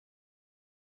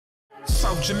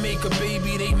South Jamaica,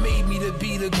 baby, they made me to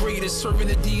be the greatest. Serving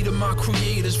the deed of my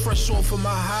creators, fresh off of my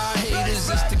high haters.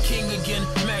 It's the king again,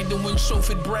 Magda Wing,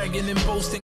 chauffeured, bragging and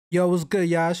boasting. Yo, what's good,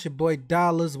 y'all? It's your boy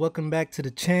Dollars. Welcome back to the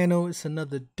channel. It's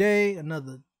another day,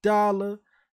 another dollar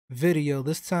video.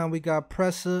 This time we got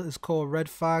Pressa. It's called Red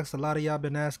Fox. A lot of y'all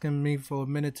been asking me for a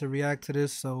minute to react to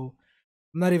this, so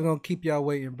I'm not even gonna keep y'all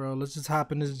waiting, bro. Let's just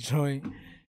hop in this joint.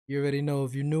 You already know.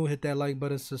 If you're new, hit that like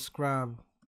button, subscribe.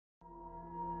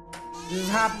 Just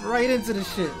hop right into the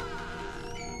shit.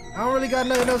 I don't really got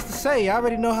nothing else to say. I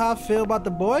already know how I feel about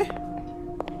the boy.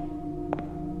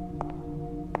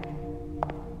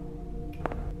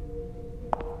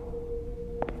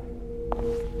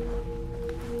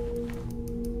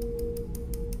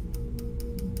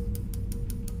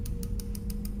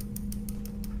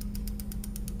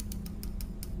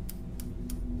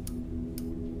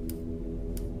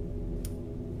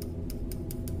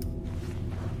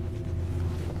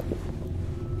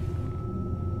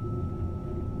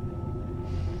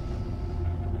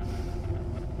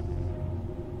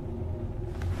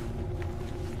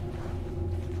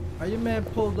 How your man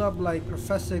pulled up like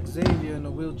Professor Xavier in a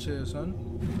wheelchair, son?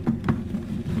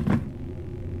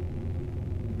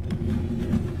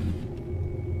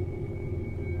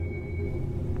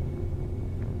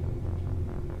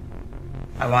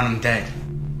 I want him dead.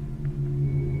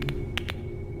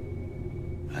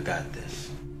 I got this.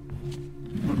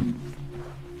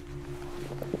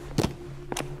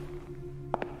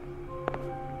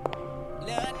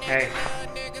 Hey.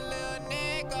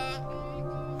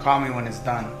 Call me when it's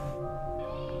done.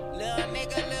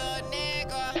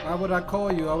 Why would I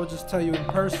call you? I would just tell you in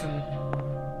person.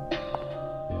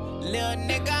 Little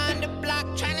nigga on the block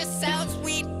tryna sell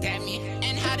sweet, damn it.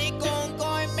 And how they go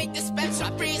and make the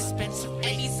Spencer pretty expensive. And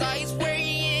he's always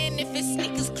worrying if his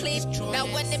sneakers clean. Now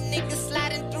when them niggas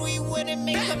sliding through, he wouldn't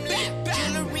make them leave.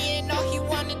 Jewelry and all he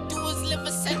wanna do is live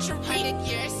a century.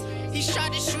 Years. He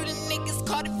started shooting niggas,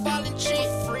 caught it falling tree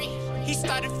free. He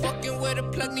started fucking with a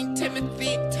plug named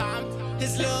Timothy. Tom,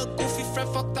 his little goofy friend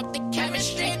fucked up the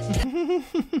chemistry.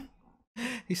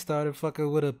 He started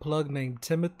fucking with a plug named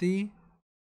Timothy.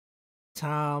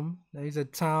 Tom. Then he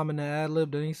said Tom in the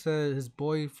ad-lib. Then he said his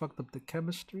boy fucked up the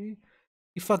chemistry.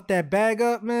 He fucked that bag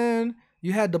up, man.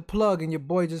 You had the plug and your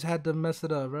boy just had to mess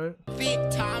it up, right?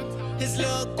 Tom, his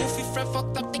little goofy friend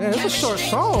fucked up the yeah, it's a short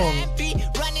song.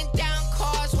 Running down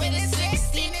cars with a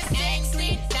 16 is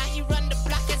angry. Now he run the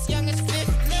block as young as 50.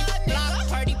 Block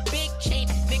party, big chain.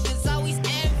 Niggas always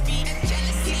envy and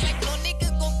jealousy. Like no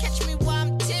nigga gon' catch me while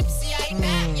I'm tipsy. I ain't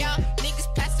that young.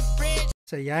 Niggas pass the bridge.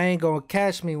 Say y'all ain't gonna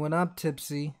catch me when I'm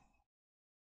tipsy.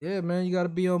 Yeah, man, you gotta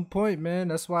be on point, man.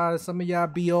 That's why some of y'all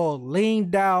be all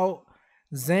leaned out,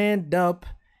 zanned up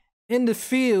in the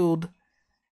field,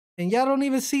 and y'all don't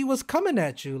even see what's coming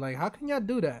at you. Like, how can y'all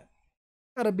do that?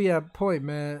 Gotta be at point,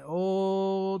 man.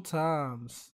 All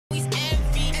times. Always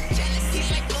envy and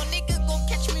jealousy. Like no nigga gon'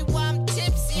 catch me while I'm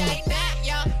tipsy. I ain't that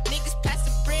young. Niggas pass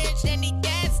the bridge, then he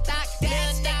dead stock.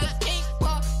 Dead nigga pink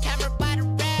ball, camera by the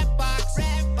red box.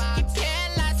 Red box. He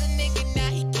paralyzed a nigga, now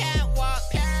he can't walk.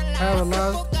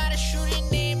 Paralyzed. Got a shooting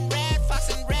named Red Fox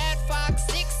and Red Fox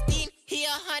 16. He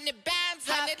 100 bands,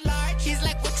 100 large. He's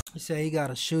like, what? He said he got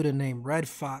a shooter named Red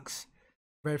Fox.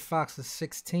 Red Fox is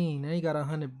 16. And he got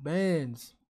 100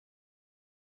 bands.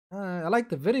 I like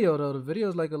the video though. The video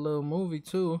is like a little movie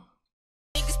too.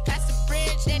 Niggas pass the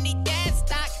bridge, then he dead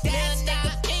stock. Dead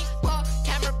nigga pink ball,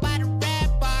 camera by the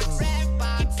red box. Red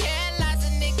box. He paralyzed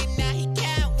a nigga, now he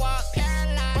can't walk.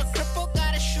 Paralyzed. But cripple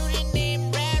got a shooting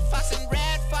named Red Fox and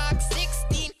Red Fox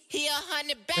 16. He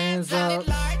 100 bands, 100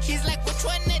 large. He's like, which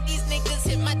one of these niggas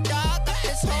hit my dog?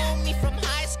 His homie from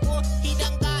high school, he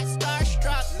done got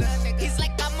starstruck. He's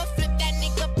like, I'ma flip that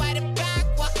nigga by the back,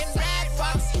 walking Red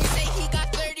Fox. He say he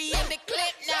got 30 in the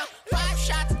clip now. 5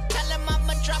 shots, tell him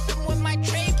I'ma drop him with my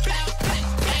trade belt. I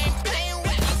ain't playing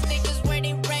with these niggas where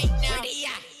they right now. Where they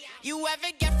at? You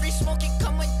ever get free smoking,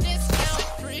 come with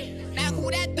discount. Now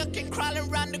who that ducking crawling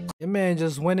around the Your man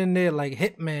just went in there like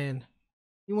Hitman.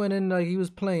 He went in like he was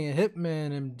playing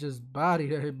Hitman and just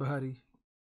bodied everybody.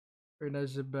 Bring that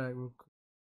shit back real quick.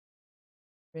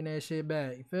 Bring that shit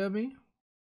back. You feel me?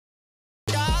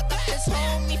 dog. His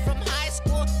homie from high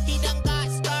school, he done got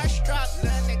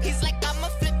starstruck. He's like, I'ma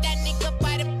flip that nigga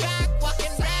by the back,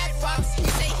 walking Red Fox. He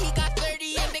say he got 30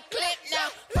 in the clip now.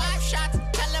 5 shots,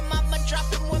 tell him I'ma drop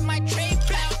him with my trade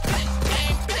belt. I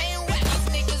ain't playing with these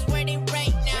niggas where they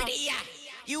right now.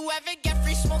 You ever get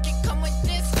free smoking, come with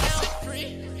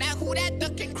discount. Now who that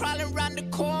ducking crawling around the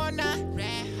corner?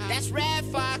 That's Red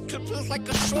Fox, clip looks like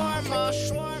a shawarma.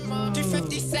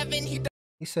 357,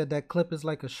 He said that clip is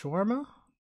like a shawarma?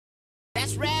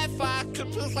 That's red fire,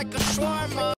 clip looks like a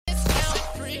shawarma.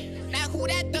 Now who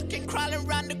that ducking crawling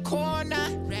around the corner?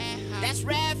 That's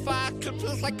red fire, clip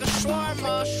looks like a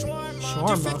shawarma.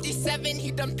 257,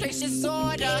 he done placed his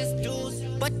order.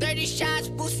 But 30 shots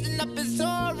boosting up his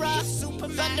aura.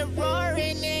 Thunder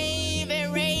roaring, ain't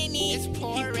even rainy. It's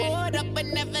pouring. He poured up but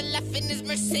never left in his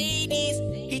Mercedes.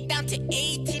 He down to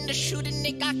 18, the shooting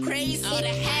nigga got crazy. Oh, the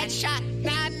headshot,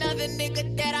 now another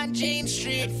nigga dead on James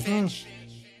Street.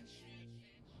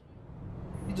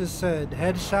 He just said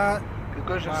headshot.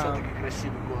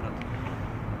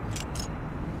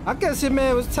 I guess your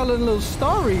man was telling a little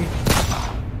story.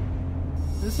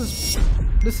 This is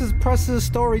Pressa's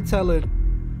storytelling.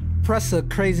 Pressa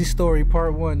Crazy Story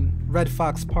Part 1. Red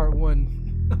Fox Part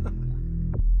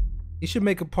 1. You should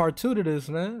make a Part 2 to this,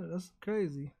 man. That's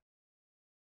crazy.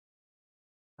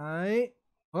 Alright.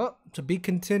 Well, to be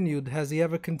continued. Has he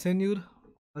ever continued?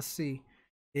 Let's see.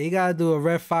 Yeah, you gotta do a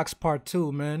Red Fox Part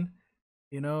 2, man.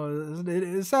 You know,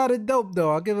 it sounded dope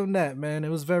though. I'll give him that, man. It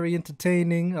was very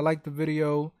entertaining. I liked the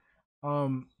video.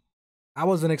 I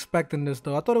wasn't expecting this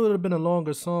though. I thought it would have been a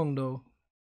longer song though.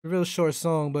 A real short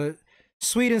song, but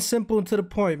sweet and simple and to the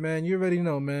point, man. You already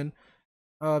know, man.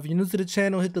 If you're new to the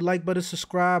channel, hit the like button,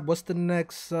 subscribe. What's the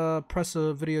next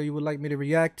Pressa video you would like me to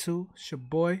react to? It's your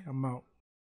boy. I'm out.